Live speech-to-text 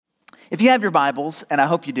If you have your Bibles, and I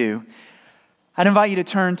hope you do, I'd invite you to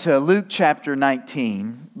turn to Luke chapter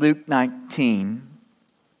 19. Luke 19.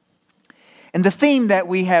 And the theme that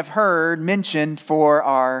we have heard mentioned for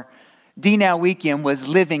our D-Now weekend was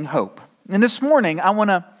living hope. And this morning, I want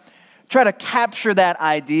to try to capture that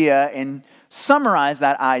idea and summarize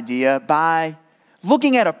that idea by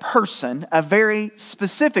looking at a person, a very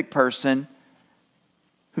specific person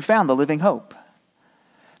who found the living hope.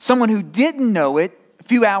 Someone who didn't know it a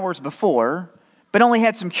few hours before, but only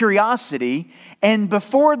had some curiosity. And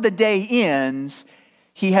before the day ends,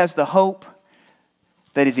 he has the hope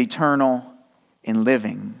that is eternal in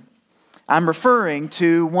living. I'm referring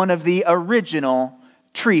to one of the original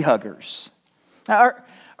tree huggers. Now,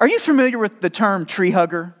 are you familiar with the term tree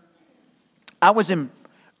hugger? I was in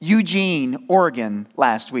Eugene, Oregon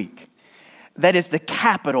last week. That is the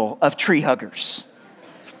capital of tree huggers.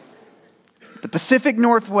 The Pacific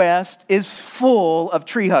Northwest is full of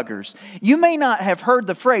tree huggers. You may not have heard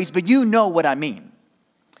the phrase, but you know what I mean.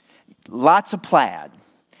 Lots of plaid,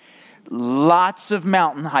 lots of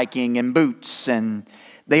mountain hiking and boots, and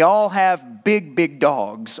they all have big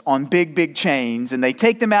dogs on big chains, and they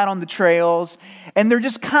take them out on the trails, and they're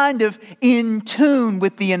just kind of in tune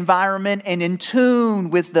with the environment and in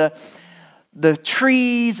tune with the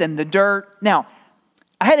trees and the dirt. Now,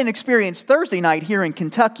 I had an experience Thursday night here in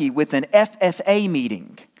Kentucky with an FFA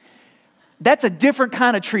meeting. That's a different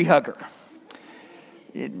kind of tree hugger.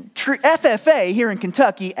 FFA here in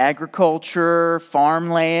Kentucky, agriculture,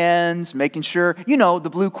 farmlands, making sure, the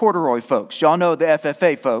blue corduroy folks. Y'all know the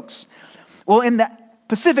FFA folks. Well, in the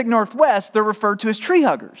Pacific Northwest, they're referred to as tree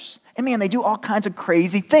huggers. And man, they do all kinds of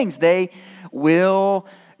crazy things. They will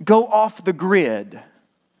go off the grid,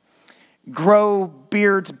 grow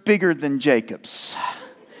beards bigger than Jacob's.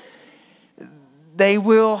 They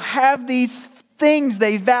will have these things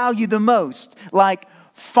they value the most, like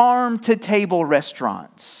farm-to-table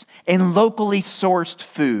restaurants and locally sourced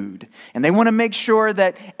food. And they want to make sure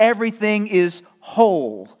that everything is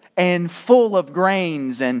whole and full of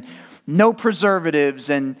grains and no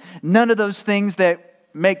preservatives and none of those things that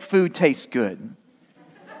make food taste good.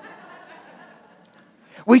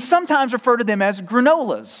 We sometimes refer to them as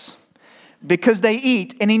granolas because they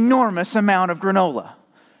eat an enormous amount of granola.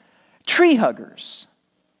 Tree huggers.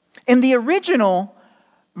 And the original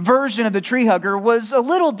version of the tree hugger was a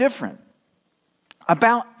little different.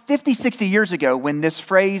 About 50, 60 years ago, when this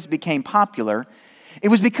phrase became popular, it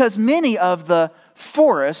was because many of the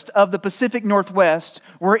forests of the Pacific Northwest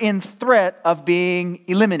were in threat of being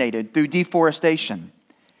eliminated through deforestation.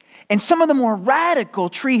 And some of the more radical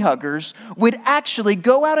tree huggers would actually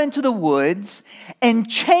go out into the woods and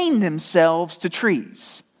chain themselves to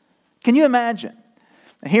trees. Can you imagine?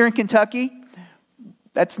 Here in Kentucky,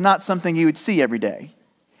 that's not something you would see every day.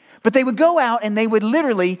 But they would go out and they would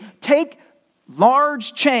literally take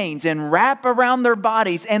large chains and wrap around their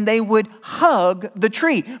bodies and they would hug the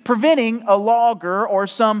tree, preventing a logger or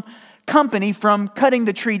some company from cutting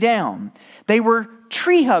the tree down. They were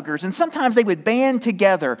tree huggers, and sometimes they would band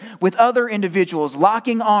together with other individuals,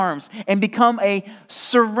 locking arms, and become a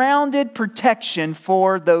surrounded protection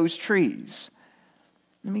for those trees.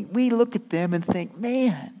 I mean, we look at them and think,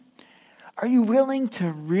 man, are you willing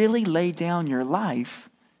to really lay down your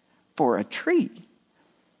life for a tree?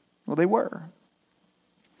 Well, they were.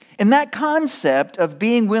 And that concept of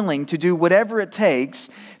being willing to do whatever it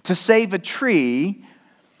takes to save a tree,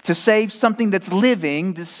 to save something that's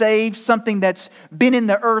living, to save something that's been in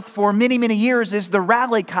the earth for many years is the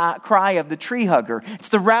rally cry of the tree hugger. It's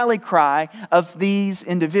the rally cry of these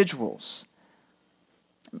individuals.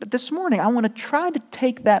 But this morning, I want to try to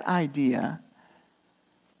take that idea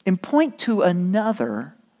and point to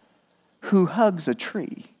another who hugs a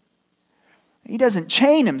tree. He doesn't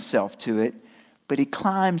chain himself to it, but he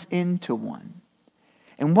climbs into one.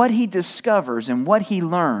 And what he discovers and what he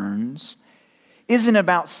learns isn't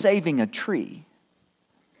about saving a tree.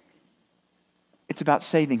 It's about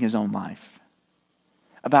saving his own life.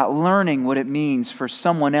 About learning what it means for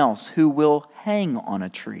someone else who will hang on a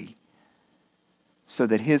tree so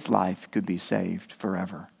that his life could be saved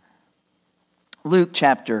forever. Luke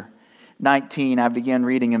chapter 19, I began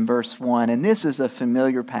reading in verse 1, and this is a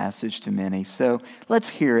familiar passage to many, so let's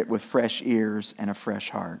hear it with fresh ears and a fresh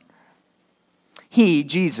heart. He,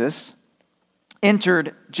 Jesus,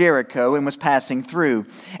 entered Jericho and was passing through,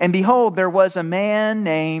 and behold, there was a man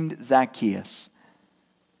named Zacchaeus.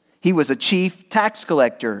 He was a chief tax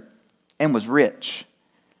collector and was rich.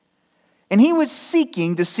 And he was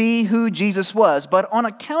seeking to see who Jesus was, but on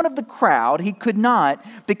account of the crowd, he could not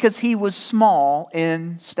because he was small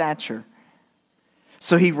in stature.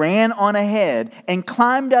 So he ran on ahead and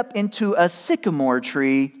climbed up into a sycamore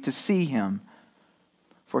tree to see him,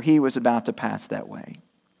 for he was about to pass that way.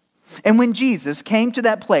 And when Jesus came to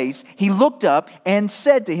that place, he looked up and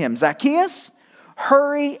said to him, Zacchaeus,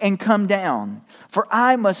 hurry and come down, for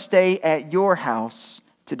I must stay at your house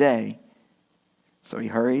today. So he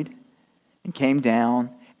hurried and came down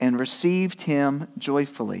and received him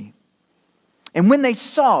joyfully. And when they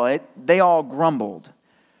saw it, they all grumbled.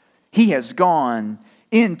 He has gone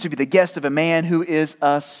in to be the guest of a man who is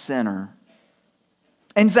a sinner.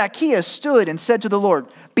 And Zacchaeus stood and said to the Lord,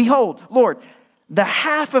 Behold, Lord, the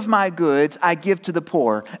half of my goods I give to the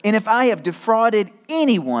poor, and if I have defrauded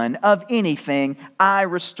anyone of anything, I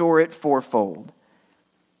restore it fourfold.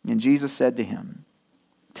 And Jesus said to him,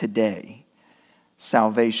 Today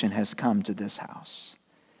salvation has come to this house,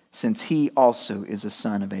 since he also is a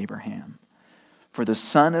son of Abraham. For the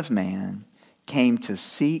Son of Man came to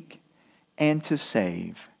seek and to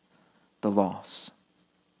save the lost.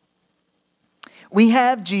 We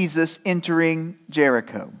have Jesus entering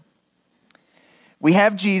Jericho. We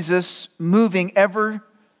have Jesus moving ever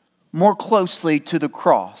more closely to the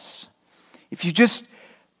cross. If you just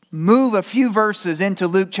move a few verses into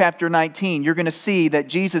Luke chapter 19, you're going to see that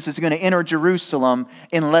Jesus is going to enter Jerusalem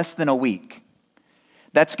in less than a week.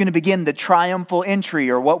 That's going to begin the triumphal entry,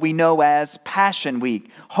 or what we know as Passion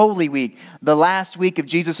Week, Holy Week, the last week of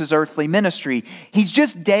Jesus' earthly ministry. He's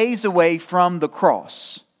just days away from the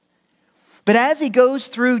cross. But as he goes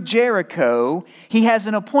through Jericho, he has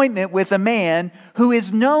an appointment with a man who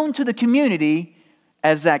is known to the community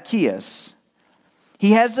as Zacchaeus.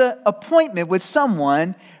 He has an appointment with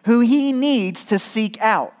someone who he needs to seek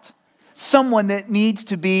out, someone that needs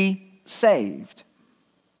to be saved.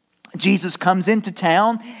 Jesus comes into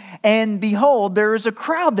town, and behold, there is a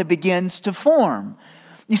crowd that begins to form.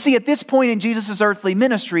 You see, at this point in Jesus' earthly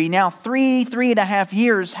ministry, now 3.5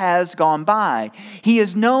 years has gone by. He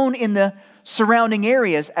is known in the surrounding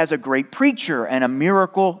areas as a great preacher and a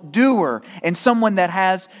miracle doer, and someone that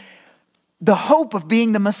has the hope of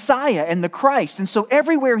being the Messiah and the Christ. And so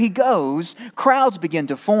everywhere he goes, crowds begin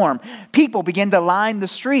to form. People begin to line the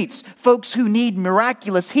streets. Folks who need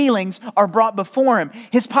miraculous healings are brought before him.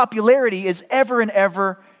 His popularity is ever and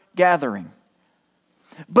ever gathering.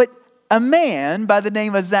 But a man by the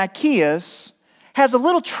name of Zacchaeus has a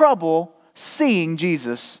little trouble seeing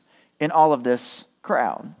Jesus in all of this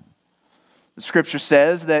crowd. The scripture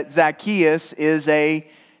says that Zacchaeus is a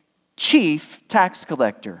chief tax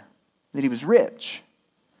collector, that he was rich,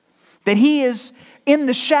 that he is in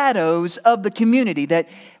the shadows of the community, that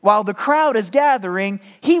while the crowd is gathering,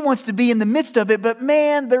 he wants to be in the midst of it, but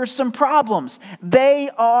man, there's some problems. They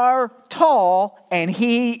are tall and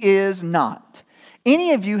he is not.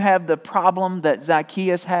 Any of you have the problem that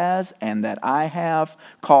Zacchaeus has and that I have,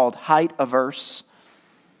 called height averse?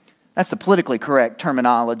 That's the politically correct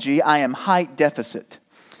terminology. I am height deficit.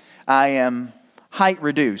 I am height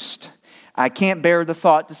reduced. I can't bear the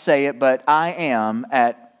thought to say it, but I am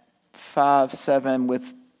at 5'7",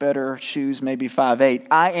 with better shoes, maybe 5'8".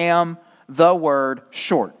 I am the word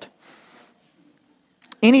short.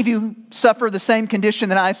 Any of you suffer the same condition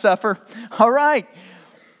that I suffer? All right.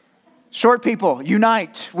 Short people,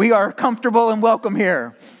 unite. We are comfortable and welcome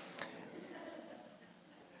here.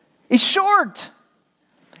 He's short.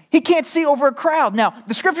 He can't see over a crowd. Now,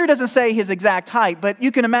 the scripture doesn't say his exact height, but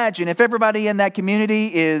you can imagine if everybody in that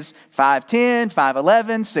community is 5'10",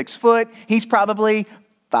 5'11", 6 foot, he's probably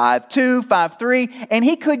 5'2", 5'3", and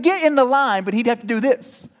he could get in the line, but he'd have to do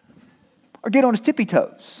this or get on his tippy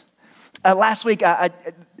toes. Last week, I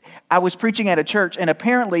was preaching at a church, and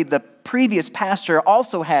apparently the previous pastor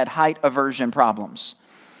also had height aversion problems.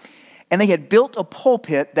 And they had built a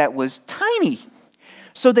pulpit that was tiny,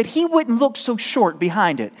 so that he wouldn't look so short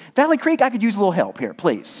behind it. Valley Creek, I could use a little help here,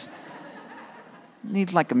 please.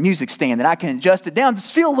 Need like a music stand that I can adjust it down,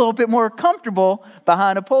 just feel a little bit more comfortable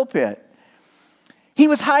behind a pulpit. He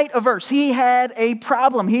was height averse. He had a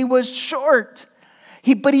problem. He was short.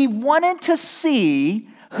 But he wanted to see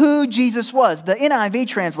who Jesus was. The NIV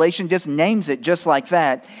translation just names it just like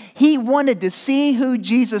that. He wanted to see who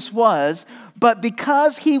Jesus was, but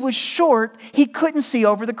because he was short, he couldn't see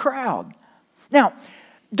over the crowd. Now,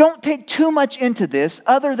 don't take too much into this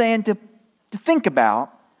other than to think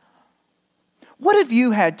about, what have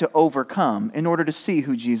you had to overcome in order to see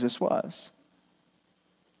who Jesus was?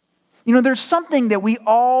 You know, there's something that we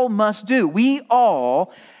all must do. We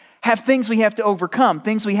all have things we have to overcome,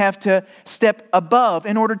 things we have to step above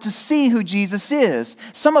in order to see who Jesus is.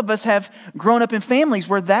 Some of us have grown up in families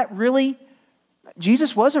where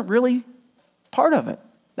Jesus wasn't really part of it.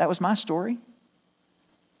 That was my story.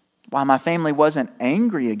 Why my family wasn't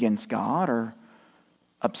angry against God or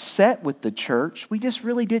upset with the church. We just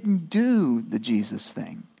really didn't do the Jesus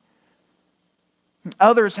thing.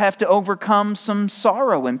 Others have to overcome some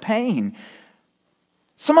sorrow and pain.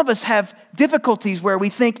 Some of us have difficulties where we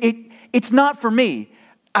think it's not for me.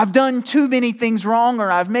 I've done too many things wrong,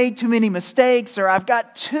 or I've made too many mistakes, or I've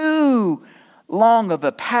got too long of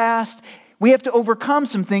a past. We have to overcome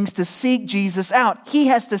some things to seek Jesus out. He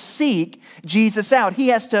has to seek Jesus out. He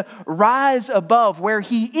has to rise above where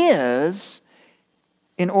he is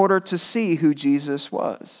in order to see who Jesus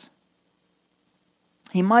was.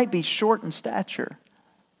 He might be short in stature,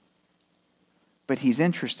 but he's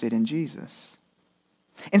interested in Jesus.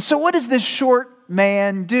 And so what does this short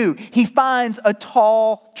man do? He finds a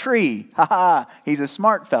tall tree. He's a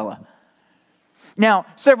smart fella. Now,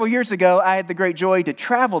 several years ago, I had the great joy to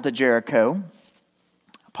travel to Jericho,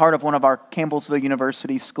 part of one of our Campbellsville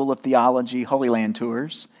University School of Theology Holy Land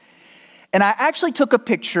tours. And I actually took a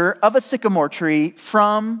picture of a sycamore tree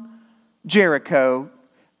from Jericho,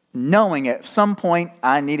 knowing at some point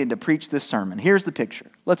I needed to preach this sermon. Here's the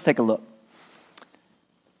picture. Let's take a look.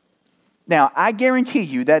 Now, I guarantee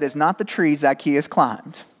you that is not the tree Zacchaeus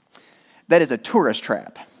climbed. That is a tourist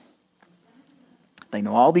trap. They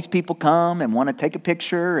know all these people come and want to take a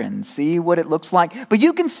picture and see what it looks like. But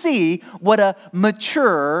you can see what a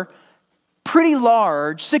mature, pretty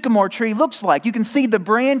large sycamore tree looks like. You can see the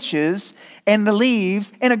branches and the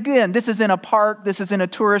leaves. And again, this is in a park. This is in a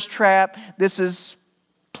tourist trap. This is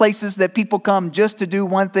places that people come just to do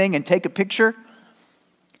one thing and take a picture.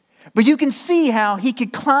 But you can see how he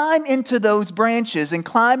could climb into those branches and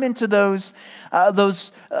climb into those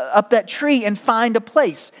up that tree and find a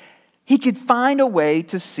place. He could find a way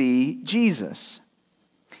to see Jesus.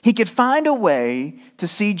 He could find a way to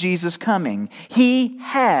see Jesus coming. He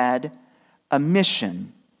had a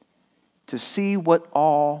mission to see what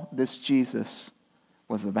all this Jesus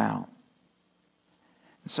was about.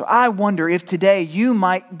 So I wonder if today you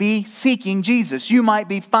might be seeking Jesus. You might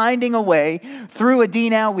be finding a way through a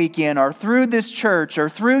D-Now weekend or through this church or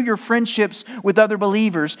through your friendships with other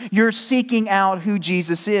believers. You're seeking out who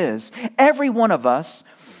Jesus is. Every one of us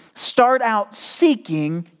start out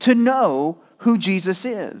seeking to know who Jesus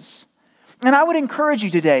is. And I would encourage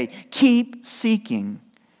you today, keep seeking.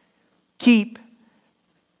 Keep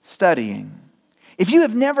studying. If you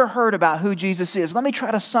have never heard about who Jesus is, let me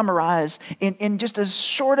try to summarize in just as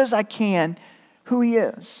short as I can who he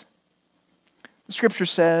is. The scripture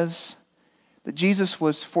says that Jesus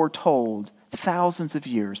was foretold thousands of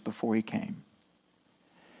years before he came.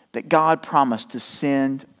 That God promised to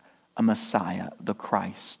send a Messiah, the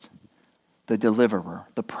Christ, the deliverer,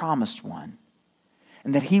 the promised one.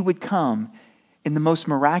 And that he would come in the most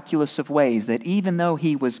miraculous of ways, that even though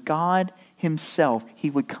he was God himself, he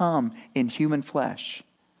would come in human flesh,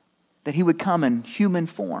 that he would come in human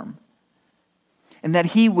form, and that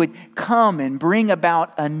he would come and bring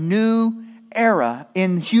about a new era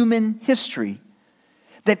in human history,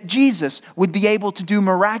 that Jesus would be able to do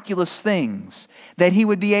miraculous things, that he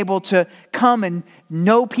would be able to come and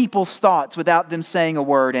know people's thoughts without them saying a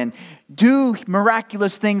word, and do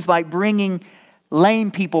miraculous things like bringing lame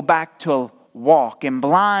people back to walk and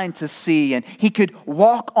blind to see, and he could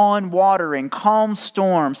walk on water and calm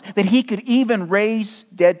storms, that he could even raise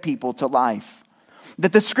dead people to life.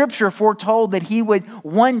 That the scripture foretold that he would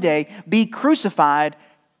one day be crucified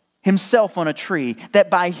himself on a tree, that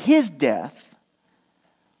by his death,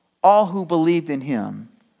 all who believed in him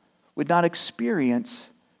would not experience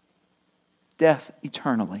death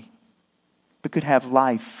eternally, but could have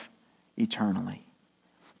life eternally.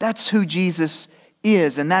 That's who Jesus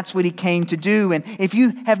is, and that's what he came to do. And if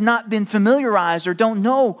you have not been familiarized or don't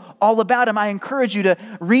know all about him, I encourage you to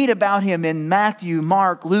read about him in Matthew,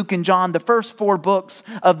 Mark, Luke, and John, the first 4 books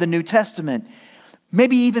of the New Testament.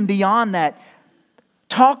 Maybe even beyond that,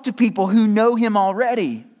 talk to people who know him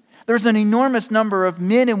already. There's an enormous number of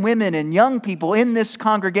men and women and young people in this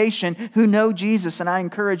congregation who know Jesus, and I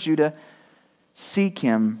encourage you to seek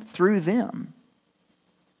him through them.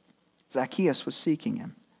 Zacchaeus was seeking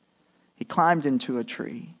him. He climbed into a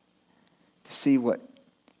tree to see what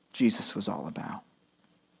Jesus was all about.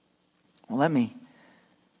 Well, let me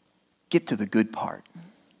get to the good part.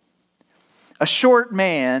 A short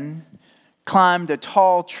man climbed a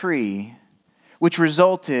tall tree, which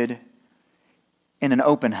resulted in an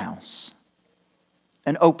open house.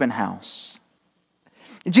 An open house.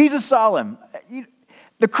 Jesus saw him.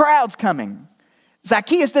 The crowd's coming.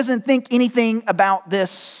 Zacchaeus doesn't think anything about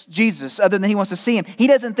this Jesus other than he wants to see him. He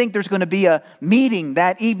doesn't think there's going to be a meeting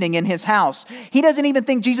that evening in his house. He doesn't even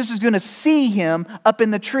think Jesus is going to see him up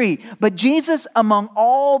in the tree. But Jesus, among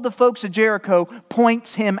all the folks of Jericho,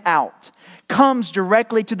 points him out. comes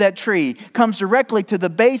directly to that tree, comes directly to the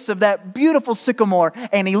base of that beautiful sycamore,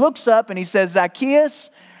 and he looks up and he says,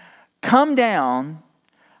 Zacchaeus, come down.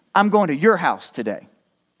 I'm going to your house today.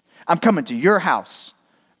 I'm coming to your house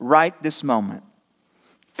right this moment.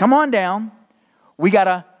 Come on down. We got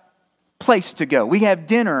a place to go. We have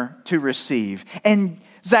dinner to receive. And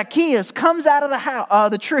Zacchaeus comes out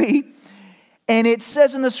of the tree, and it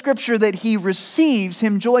says in the scripture that he receives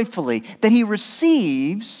him joyfully, that he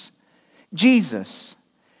receives Jesus,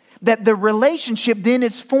 that the relationship then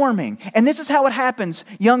is forming. And this is how it happens,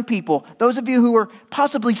 young people, those of you who are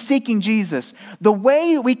possibly seeking Jesus. The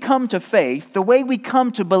way we come to faith, the way we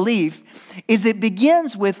come to belief, is it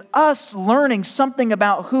begins with us learning something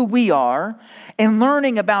about who we are and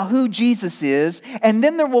learning about who Jesus is. And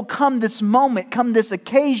then there will come this moment, come this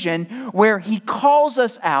occasion where he calls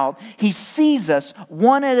us out, he sees us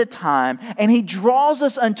one at a time, and he draws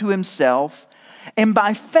us unto himself. And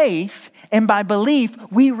by faith and by belief,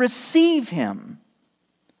 we receive him.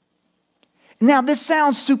 Now, this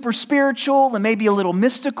sounds super spiritual and maybe a little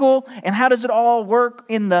mystical. And how does it all work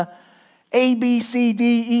in the A, B, C,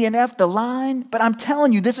 D, E, and F, the line? But I'm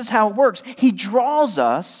telling you, this is how it works. He draws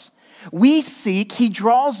us, we seek, he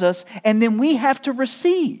draws us, and then we have to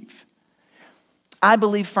receive. I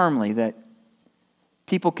believe firmly that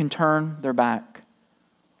people can turn their back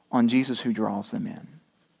on Jesus who draws them in.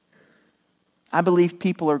 I believe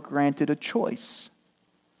people are granted a choice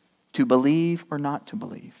to believe or not to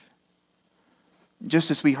believe. Just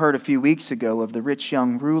as we heard a few weeks ago of the rich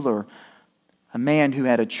young ruler, a man who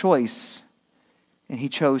had a choice and he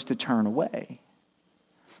chose to turn away.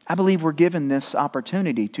 I believe we're given this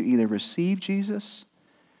opportunity to either receive Jesus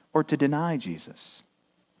or to deny Jesus,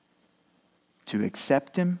 to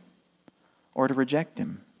accept him or to reject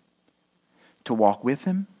him, to walk with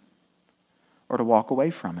him or to walk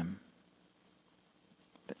away from him.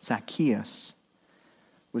 But Zacchaeus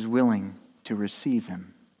was willing to receive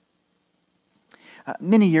him.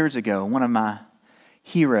 Many years ago, one of my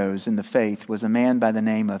heroes in the faith was a man by the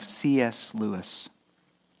name of C.S. Lewis.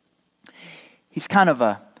 He's kind of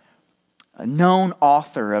a known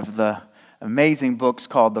author of the amazing books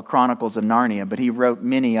called The Chronicles of Narnia, but he wrote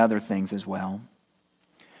many other things as well.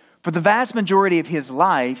 For the vast majority of his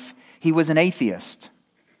life, he was an atheist,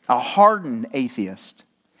 a hardened atheist.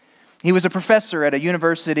 He was a professor at a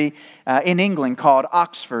university in England called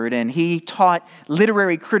Oxford, and he taught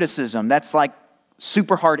literary criticism. That's like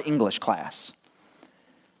super hard English class.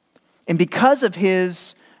 And because of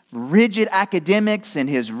his rigid academics and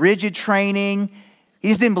his rigid training, he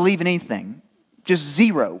just didn't believe in anything. Just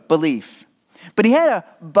zero belief. But he had a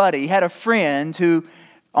buddy, he had a friend who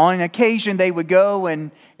on an occasion they would go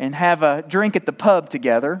and have a drink at the pub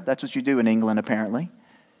together. That's what you do in England, apparently.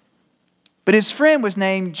 But his friend was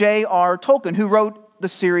named J.R. Tolkien, who wrote the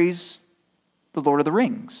series The Lord of the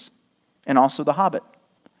Rings and also The Hobbit.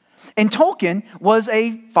 And Tolkien was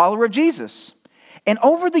a follower of Jesus. And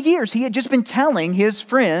over the years, he had just been telling his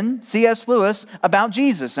friend, C.S. Lewis, about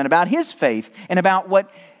Jesus and about his faith and about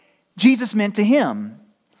what Jesus meant to him.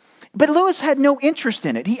 But Lewis had no interest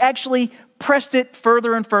in it. He actually pressed it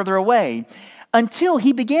further and further away until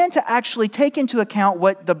he began to actually take into account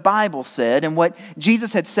what the Bible said and what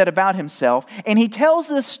Jesus had said about himself. And he tells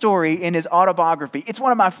this story in his autobiography. It's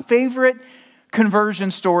one of my favorite conversion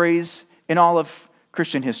stories in all of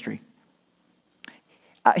Christian history.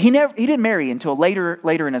 He didn't marry until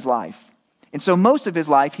later in his life. And so most of his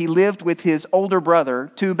life, he lived with his older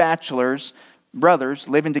brother, two brothers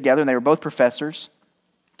living together, and they were both professors.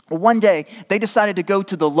 Well, one day, they decided to go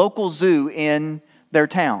to the local zoo in their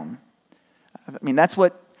town. I mean, that's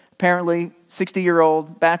what apparently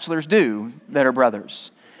 60-year-old bachelors do that are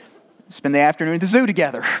brothers. Spend the afternoon at the zoo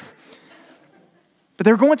together. But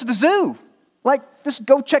they were going to the zoo. Like, just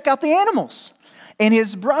go check out the animals. And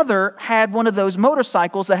his brother had one of those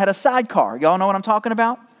motorcycles that had a sidecar. Y'all know what I'm talking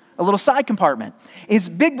about? A little side compartment. His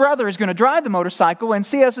big brother is going to drive the motorcycle, and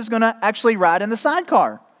C.S. is going to actually ride in the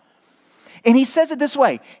sidecar. And he says it this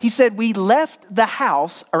way. He said, I left the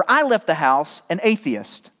house an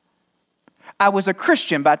atheist. I was a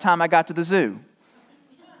Christian by the time I got to the zoo.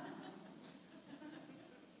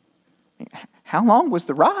 How long was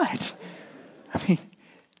the ride? I mean,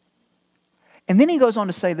 and then he goes on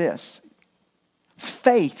to say this.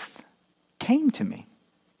 Faith came to me.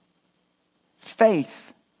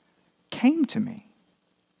 Faith came to me.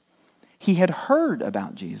 He had heard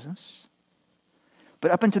about Jesus,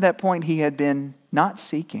 but up until that point, he had been not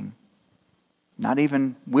seeking, not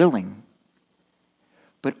even willing.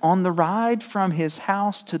 But on the ride from his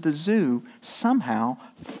house to the zoo, somehow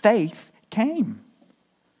faith came.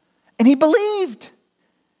 And he believed.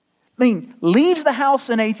 leaves the house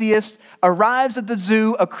an atheist, arrives at the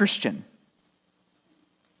zoo a Christian.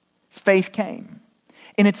 Faith came.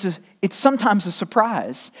 And it's sometimes a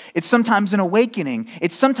surprise. It's sometimes an awakening.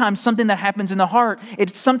 It's sometimes something that happens in the heart.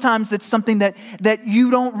 It's something that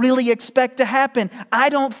you don't really expect to happen. I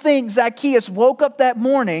don't think Zacchaeus woke up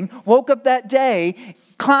that day,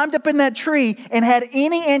 climbed up in that tree, and had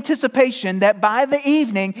any anticipation that by the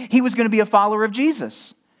evening he was going to be a follower of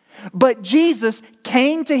Jesus. But Jesus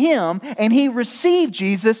came to him, and he received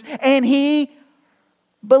Jesus, and he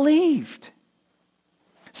believed.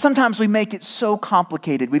 Sometimes we make it so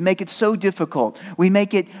complicated. We make it so difficult. We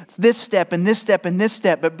make it this step and this step and this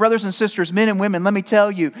step. But brothers and sisters, men and women, let me tell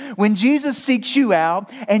you, when Jesus seeks you out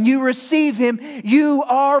and you receive him, you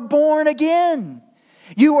are born again.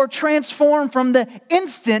 You are transformed from the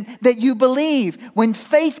instant that you believe. When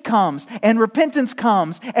faith comes and repentance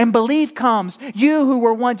comes and belief comes, you who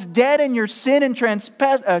were once dead in your sin and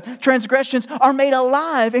transgressions are made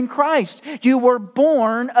alive in Christ. You were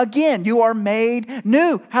born again. You are made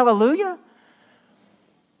new. Hallelujah.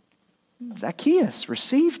 Zacchaeus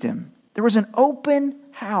received him. There was an open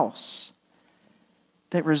house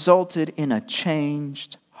that resulted in a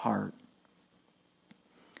changed heart.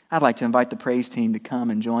 I'd like to invite the praise team to come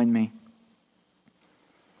and join me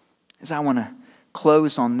as I want to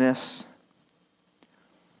close on this.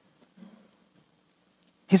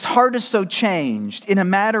 His heart is so changed in a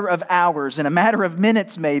matter of hours, in a matter of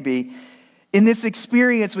minutes maybe, in this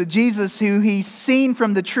experience with Jesus who he's seen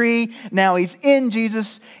from the tree. Now he's in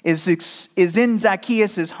Jesus, is in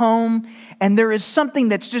Zacchaeus' home, and there is something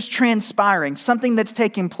that's just transpiring, something that's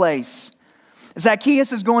taking place.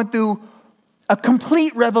 Zacchaeus is going through a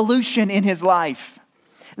complete revolution in his life.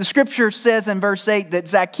 The scripture says in verse 8 that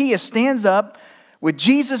Zacchaeus stands up with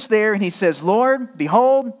Jesus there and he says, Lord,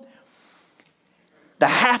 behold, the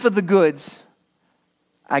half of the goods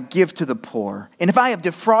I give to the poor. And if I have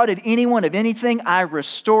defrauded anyone of anything, I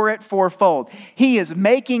restore it fourfold. He is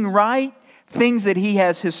making right things that he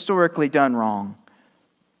has historically done wrong.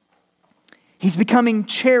 He's becoming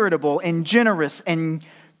charitable and generous and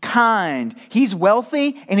kind. He's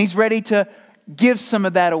wealthy and he's ready to give some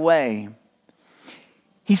of that away.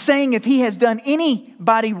 He's saying if he has done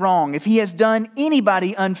anybody wrong, if he has done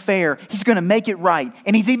anybody unfair, he's going to make it right.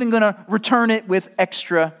 And he's even going to return it with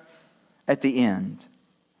extra at the end.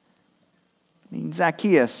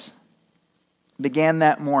 Zacchaeus began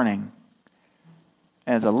that morning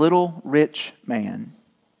as a little rich man.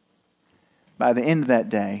 By the end of that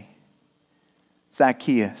day,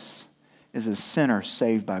 Zacchaeus is a sinner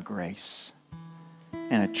saved by grace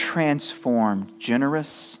and a transformed,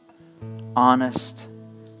 generous, honest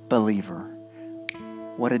believer.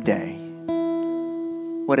 What a day.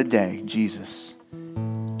 What a day Jesus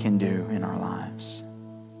can do in our lives.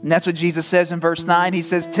 And that's what Jesus says in verse 9. He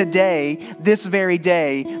says, today, this very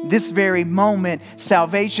day, this very moment,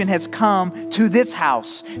 salvation has come to this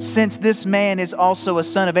house, since this man is also a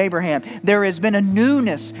son of Abraham. There has been a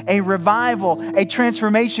newness, a revival, a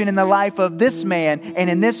transformation in the life of this man and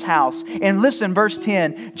in this house. And listen, verse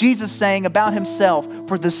 10, Jesus saying about himself,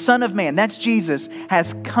 for the Son of Man, that's Jesus,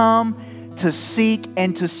 has come to seek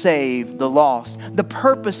and to save the lost. The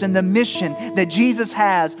purpose and the mission that Jesus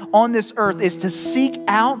has on this earth is to seek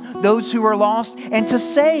out those who are lost and to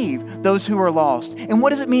save those who are lost. And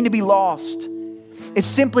what does it mean to be lost? It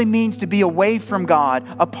simply means to be away from God,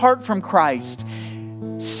 apart from Christ,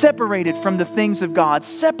 separated from the things of God,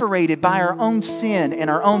 separated by our own sin and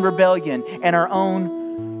our own rebellion and our own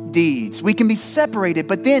deeds. We can be separated,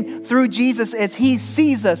 but then through Jesus, as he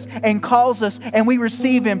sees us and calls us and we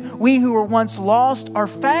receive him, we who were once lost are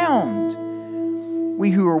found.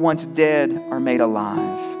 We who were once dead are made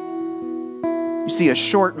alive. You see, a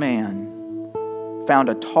short man found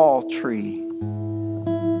a tall tree,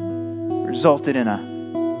 resulted in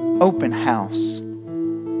an open house,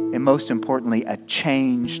 and most importantly, a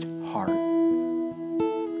changed heart.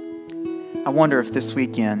 I wonder if this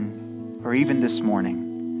weekend, or even this morning,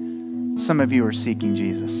 some of you are seeking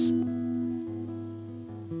Jesus.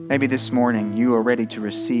 Maybe this morning you are ready to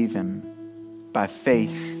receive him by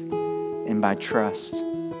faith and by trust.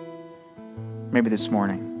 Maybe this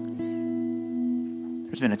morning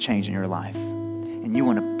there's been a change in your life and you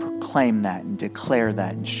want to proclaim that and declare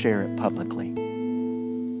that and share it publicly.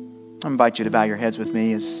 I invite you to bow your heads with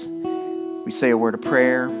me as we say a word of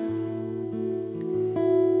prayer.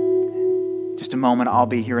 Just a moment, I'll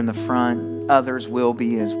be here in the front. Others will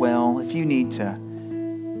be as well. If you need to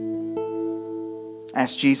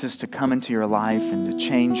ask Jesus to come into your life and to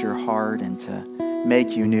change your heart and to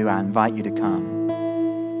make you new, I invite you to come.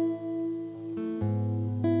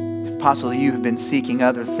 If possibly you have been seeking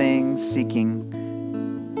other things, seeking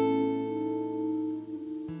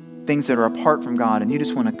things that are apart from God, and you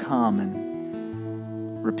just want to come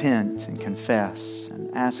and repent and confess and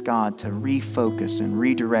ask God to refocus and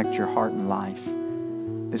redirect your heart and life,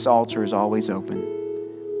 this altar is always open.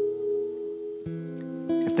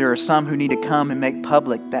 If there are some who need to come and make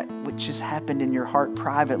public that which has happened in your heart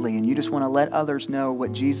privately, and you just want to let others know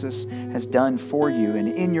what Jesus has done for you and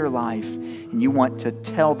in your life, and you want to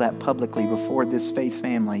tell that publicly before this faith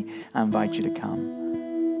family, I invite you to come.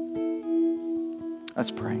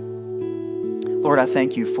 Let's pray. Lord, I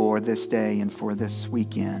thank you for this day and for this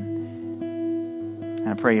weekend. And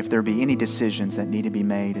I pray if there be any decisions that need to be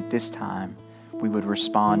made at this time, we would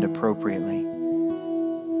respond appropriately.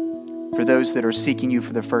 For those that are seeking you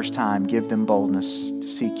for the first time, give them boldness to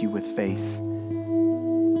seek you with faith.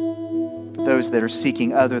 For those that are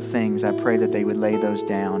seeking other things, I pray that they would lay those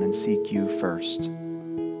down and seek you first.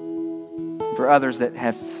 For others that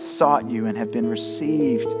have sought you and have been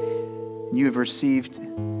received, and you have received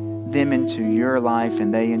them into your life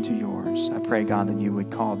and they into yours, I pray, God, that you would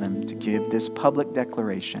call them to give this public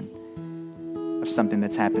declaration of something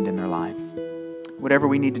that's happened in their life. Whatever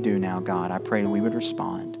we need to do now, God, I pray that we would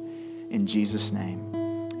respond. In Jesus' name,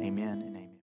 amen.